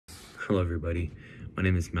Hello everybody, my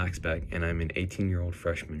name is Beck and I'm an 18-year-old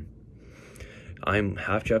freshman. I'm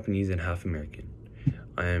half Japanese and half American.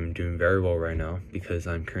 I am doing very well right now because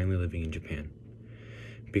I'm currently living in Japan.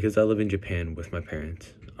 Because I live in Japan with my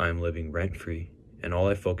parents, I'm living rent-free and all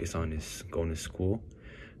I focus on is going to school,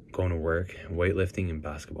 going to work, weightlifting, and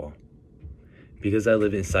basketball. Because I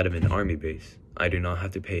live inside of an army base, I do not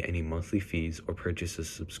have to pay any monthly fees or purchase a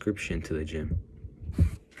subscription to the gym.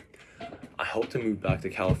 I hope to move back to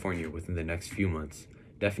California within the next few months,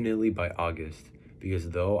 definitely by August, because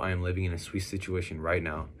though I am living in a sweet situation right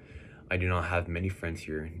now, I do not have many friends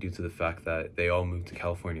here due to the fact that they all moved to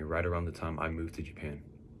California right around the time I moved to Japan.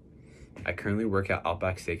 I currently work at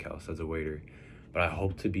Outback Steakhouse as a waiter, but I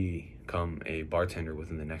hope to become a bartender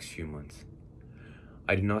within the next few months.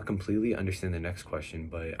 I do not completely understand the next question,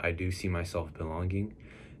 but I do see myself belonging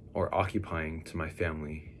or occupying to my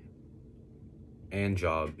family and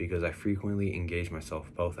job because I frequently engage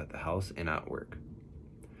myself both at the house and at work.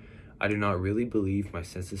 I do not really believe my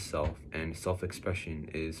sense of self and self-expression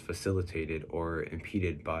is facilitated or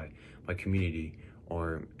impeded by my community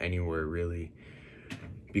or anywhere really,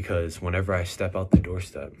 because whenever I step out the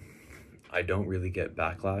doorstep, I don't really get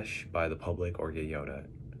backlash by the public or get yelled at.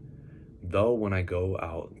 Though when I go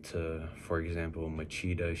out to, for example,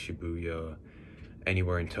 Machida, Shibuya,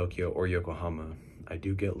 anywhere in Tokyo or Yokohama, I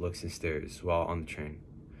do get looks and stares while on the train.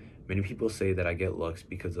 Many people say that I get looks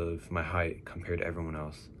because of my height compared to everyone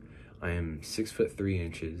else. I am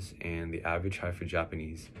 6'3" and the average height for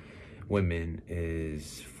Japanese women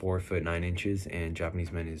is 4'9" and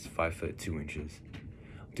Japanese men is 5'2".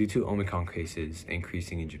 Due to Omicron cases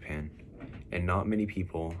increasing in Japan and not many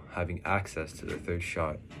people having access to the third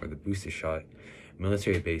shot or the booster shot,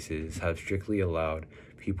 military bases have strictly allowed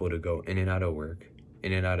people to go in and out of work,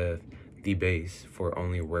 in and out of the base for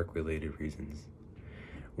only work-related reasons.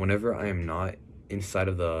 Whenever I am not inside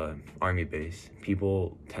of the army base,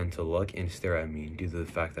 people tend to look and stare at me due to the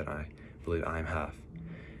fact that I believe I am half.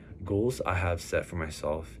 Goals I have set for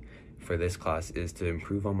myself for this class is to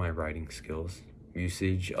improve on my writing skills,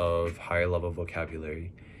 usage of higher level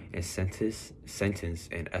vocabulary, and sentence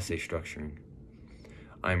and essay structuring.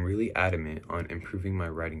 I'm really adamant on improving my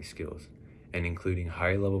writing skills and including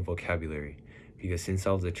higher level vocabulary because since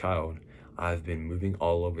I was a child, I've been moving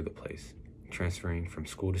all over the place, transferring from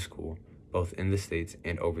school to school, both in the States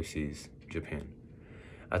and overseas, Japan.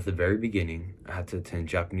 At the very beginning, I had to attend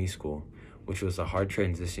Japanese school, which was a hard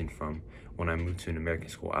transition from when I moved to an American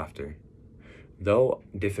school after. Though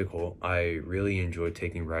difficult, I really enjoyed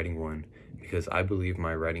taking Writing 1 because I believe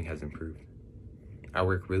my writing has improved. I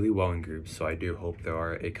work really well in groups, so I do hope there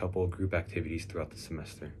are a couple of group activities throughout the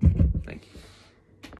semester. Thank you.